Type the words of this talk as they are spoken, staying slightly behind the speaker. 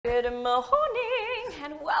Good morning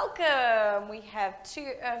and welcome. We have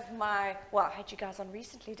two of my, well, I had you guys on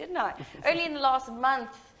recently, didn't I? Only in the last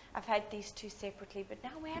month I've had these two separately, but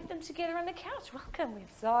now we have them together on the couch. Welcome. We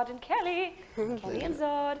have Zaad and Callie. Callie and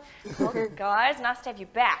Zaad. Welcome, guys. Nice to have you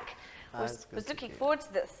back. Was looking forward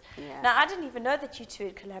to this. Yeah. Now, I didn't even know that you two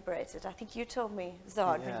had collaborated. I think you told me,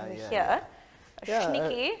 Zaad, when you were here.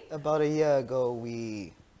 Sneaky. About a year ago,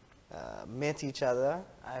 we met each other.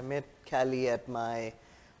 I met Callie at my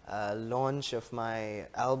launch of my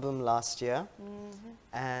album last year,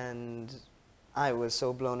 and I was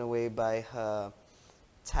so blown away by her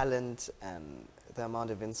talent, and the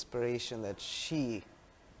amount of inspiration that she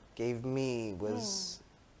gave me was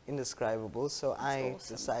indescribable. So I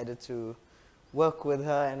decided to work with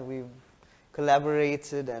her, and we've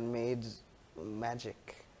collaborated and made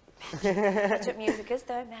magic. That's what music is,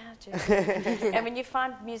 though, magic. And when you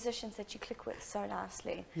find musicians that you click with so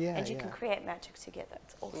nicely, and you can create magic together,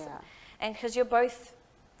 it's awesome. Yeah. And because you're both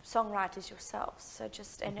songwriters yourselves, so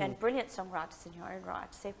just and brilliant songwriters in your own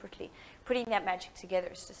right, separately, putting that magic together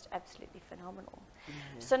is just absolutely phenomenal.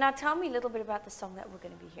 So now tell me a little bit about the song that we're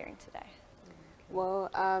going to be hearing today. Well,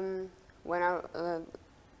 when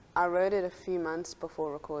I wrote it a few months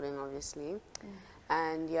before recording, obviously,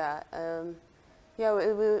 and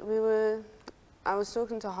I was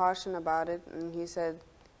talking to Harshan about it, and he said,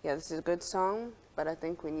 yeah, this is a good song, but I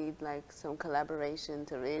think we need like some collaboration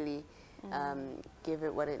to really give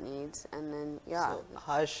it what it needs. And then, So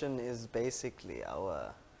Harshan is basically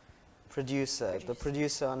our producer, the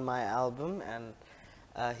producer on my album, and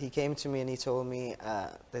he came to me and he told me,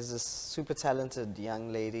 there's this super talented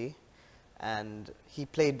young lady, and he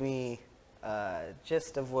played me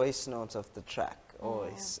just a voice note of the track.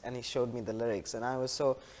 And he showed me the lyrics, and I was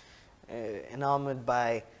so enamored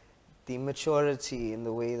by the maturity in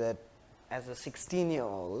the way that, as a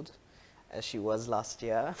 16-year-old, as she was last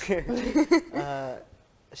year,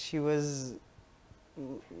 she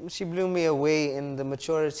blew me away in the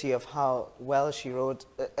maturity of how well she wrote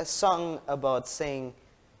a song about saying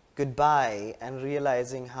goodbye and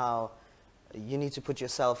realizing how you need to put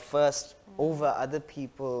yourself first over other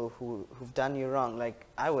people who've done you wrong. Like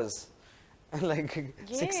I was like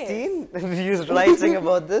 16, he was writing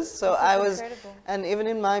about this. So I was, and even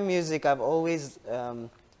in my music, I've always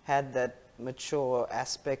had that mature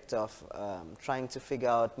aspect of trying to figure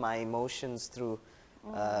out my emotions through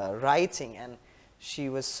writing. And she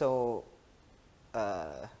was so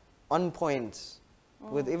on point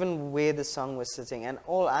with even where the song was sitting. And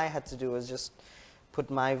all I had to do was just put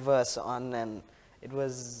my verse on, and it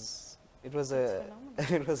was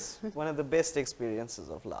one of the best experiences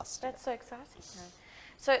of last year. That's so exciting.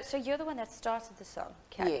 So you're the one that started the song,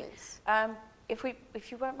 Callie. Yes. If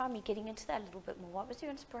you won't mind me getting into that a little bit more, what was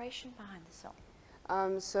your inspiration behind the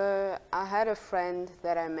song? So I had a friend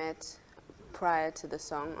that I met prior to the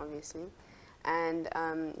song, obviously, and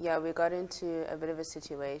we got into a bit of a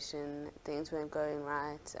situation. Things weren't going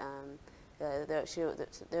right. They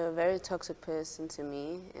were a very toxic person to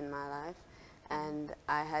me in my life. And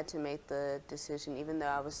I had to make the decision, even though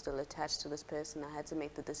I was still attached to this person, I had to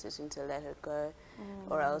make the decision to let her go,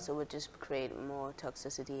 or else it would just create more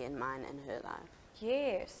toxicity in mine and her life.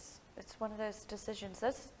 Yes, it's one of those decisions,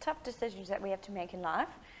 those tough decisions that we have to make in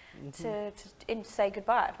life to say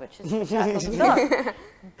goodbye, which is the title of the song.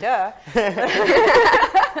 Duh.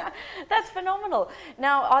 That's phenomenal.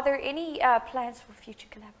 Now, are there any plans for future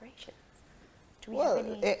collaborations? Well,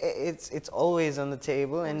 it's always on the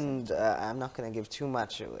table, and I'm not going to give too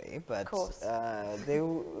much away, but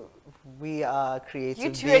we are creative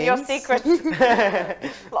beings. You two and your secrets.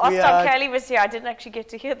 Last time Callie was here, I didn't actually get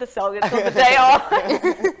to hear the song until the day off.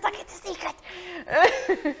 It's like, it's a secret.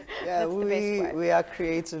 Yeah, we are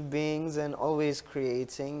creative beings and always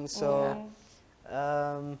creating, so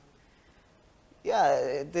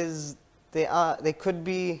there could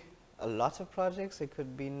be a lot of projects, it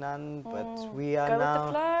could be none, but we are now...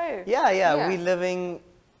 With the flow. Yeah, we're living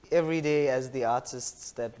every day as the artists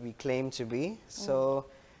that we claim to be. So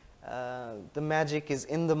the magic is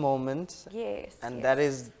in the moment. Yes. And that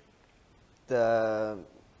is the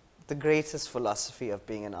greatest philosophy of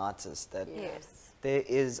being an artist, that there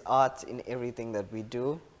is art in everything that we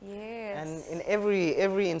do. Yes. And in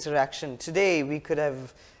every interaction. Today we could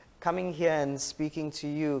have... Coming here and speaking to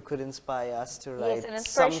you could inspire us to write. Yes, and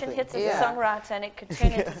inspiration hits as a songwriter, and it could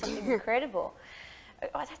turn into something incredible.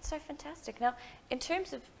 Oh, that's so fantastic. Now, in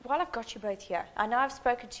terms of, while I've got you both here, I know I've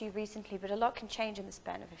spoken to you recently, but a lot can change in the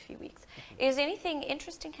span of a few weeks. Is anything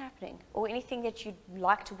interesting happening, or anything that you'd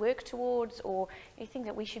like to work towards, or anything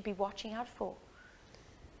that we should be watching out for?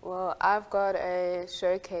 Well, I've got a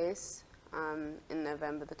showcase in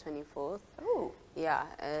November the 24th. Ooh. Yeah.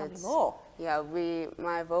 Tell me more. Yeah,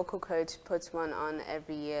 my vocal coach puts one on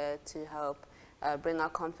every year to help bring our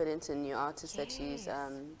confidence in new artists that she's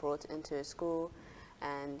brought into her school.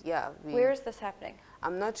 And yeah. Where is this happening?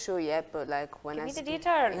 I'm not sure yet, but like when Give I me the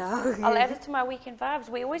details. Yeah. I'll add it to my weekend vibes.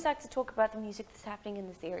 We always like to talk about the music that's happening in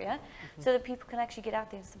this area so that people can actually get out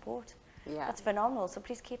there and support. Yeah. That's phenomenal. So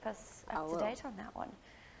please keep us I up to will. date on that one.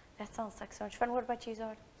 That sounds like so much fun. What about you,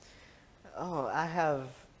 Zoe? Oh, I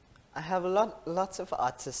have lots of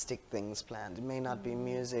artistic things planned. It may not be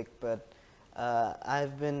music, but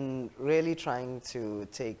I've been really trying to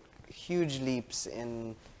take huge leaps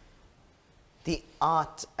in the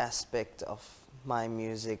art aspect of my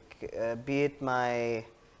music, be it my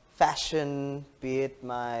fashion, be it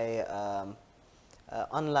my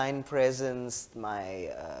online presence, my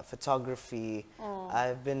photography.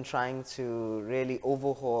 I've been trying to really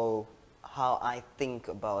overhaul how I think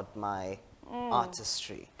about my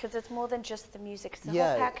artistry. Because it's more than just the music, it's the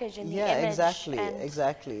whole package and the image.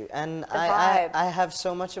 Exactly. And the vibe. I have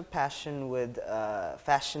so much of passion with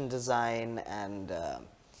fashion design and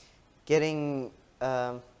getting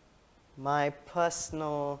my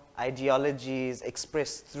personal ideologies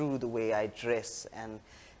expressed through the way I dress and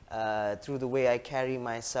through the way I carry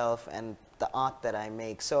myself and the art that I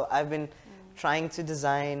make. So I've been trying to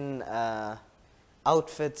design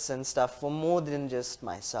outfits and stuff for more than just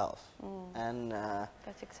myself. And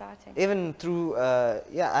that's exciting. even through,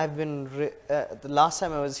 I've been, the last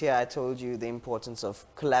time I was here, I told you the importance of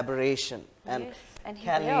collaboration. And Yes, and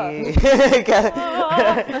here Callie, we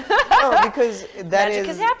no, because that Magic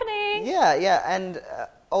is happening. Yeah, and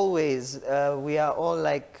always we are all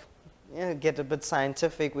like, get a bit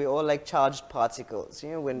scientific. We're all like charged particles.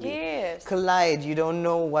 When we collide, you don't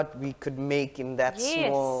know what we could make in that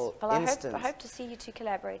small instance. I hope to see you two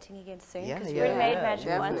collaborating again soon, Yeah, because yeah, we made magic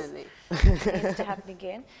definitely. once. It needs to happen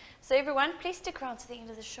again. So everyone, please stick around to the end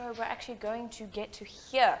of the show. We're actually going to get to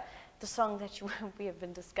hear the song that we have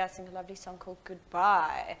been discussing, a lovely song called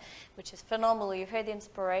Goodbye, which is phenomenal. You've heard the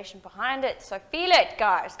inspiration behind it, so feel it,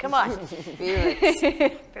 guys. Come on. Feel it.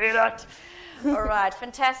 Feel it. All right,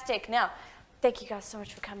 fantastic. Now, thank you guys so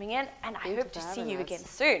much for coming in, and I hope to see you again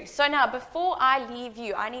soon. So now, before I leave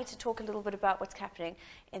you, I need to talk a little bit about what's happening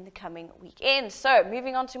in the coming weekend. So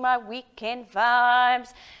moving on to my weekend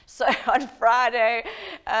vibes. So on Friday,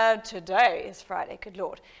 today is Friday, good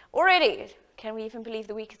Lord. Already, can we even believe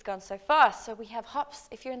the week has gone so fast? So we have Hops.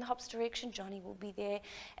 If you're in the Hops direction, Johnny will be there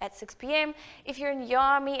at 6 p.m. If you're in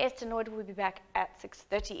Yami, Esther Noord will be back at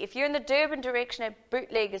 6:30. If you're in the Durban direction at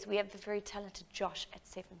Bootleggers, we have the very talented Josh at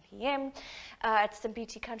 7 p.m. At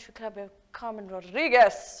Stimpiti Country Club of Carmen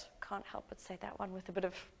Rodriguez. Can't help but say that one with a bit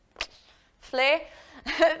of flair.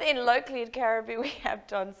 Then locally at Caribou, we have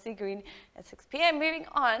Don Segreen at 6 p.m. Moving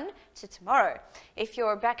on to tomorrow. If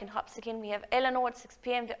you're back in Hops again, we have Eleanor at 6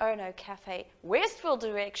 p.m. The Ono Cafe, Westville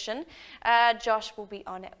direction. Josh will be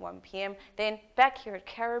on at 1 p.m. Then back here at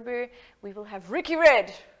Caribou, we will have Ricky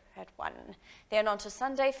Red at 1. Then on to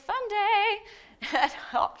Sunday Fun Day at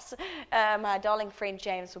Hops. My darling friend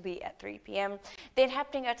James will be at 3 p.m. Then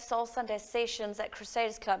happening at Soul Sunday Sessions at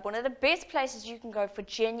Crusaders Club, one of the best places you can go for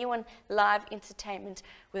genuine live entertainment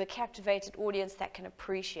with a captivated audience that can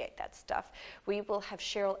appreciate that stuff. We will have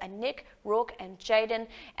Cheryl and Nick, Rourke and Jaden,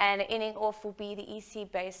 and ending off will be the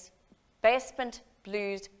EC Basement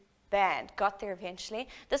Blues Band. Got there eventually.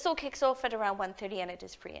 This all kicks off at around 1:30 and it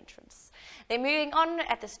is free entrance. Then moving on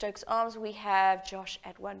at the Stokes Arms, we have Josh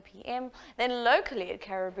at 1 p.m. Then locally at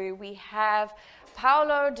Caribou, we have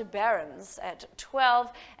Paolo de Barons at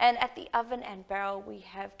 12. And at the Oven and Barrel, we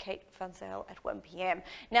have Kate Funzel at 1 p.m.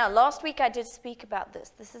 Now, last week I did speak about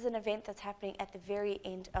this. This is an event that's happening at the very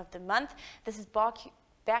end of the month. This is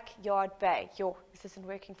Backyard Bay. This isn't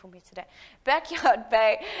working for me today. Backyard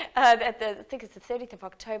Bay, I think it's the 30th of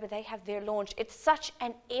October, they have their launch. It's such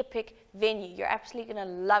an epic venue. You're absolutely going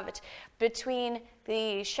to love it. Between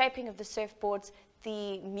the shaping of the surfboards,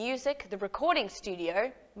 the music, the recording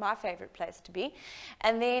studio, my favorite place to be,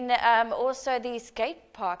 and then also the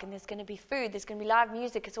skate park, and there's going to be food, there's going to be live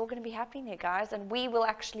music. It's all going to be happening there, guys, and we will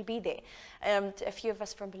actually be there. A few of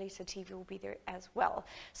us from Belisa TV will be there as well.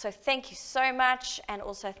 So thank you so much, and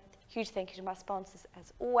also huge thank you to my sponsors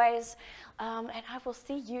as always, and I will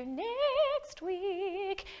see you next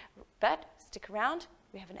week. But stick around,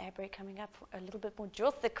 we have an ad break coming up for a little bit more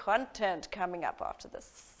juicy content coming up after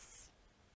this.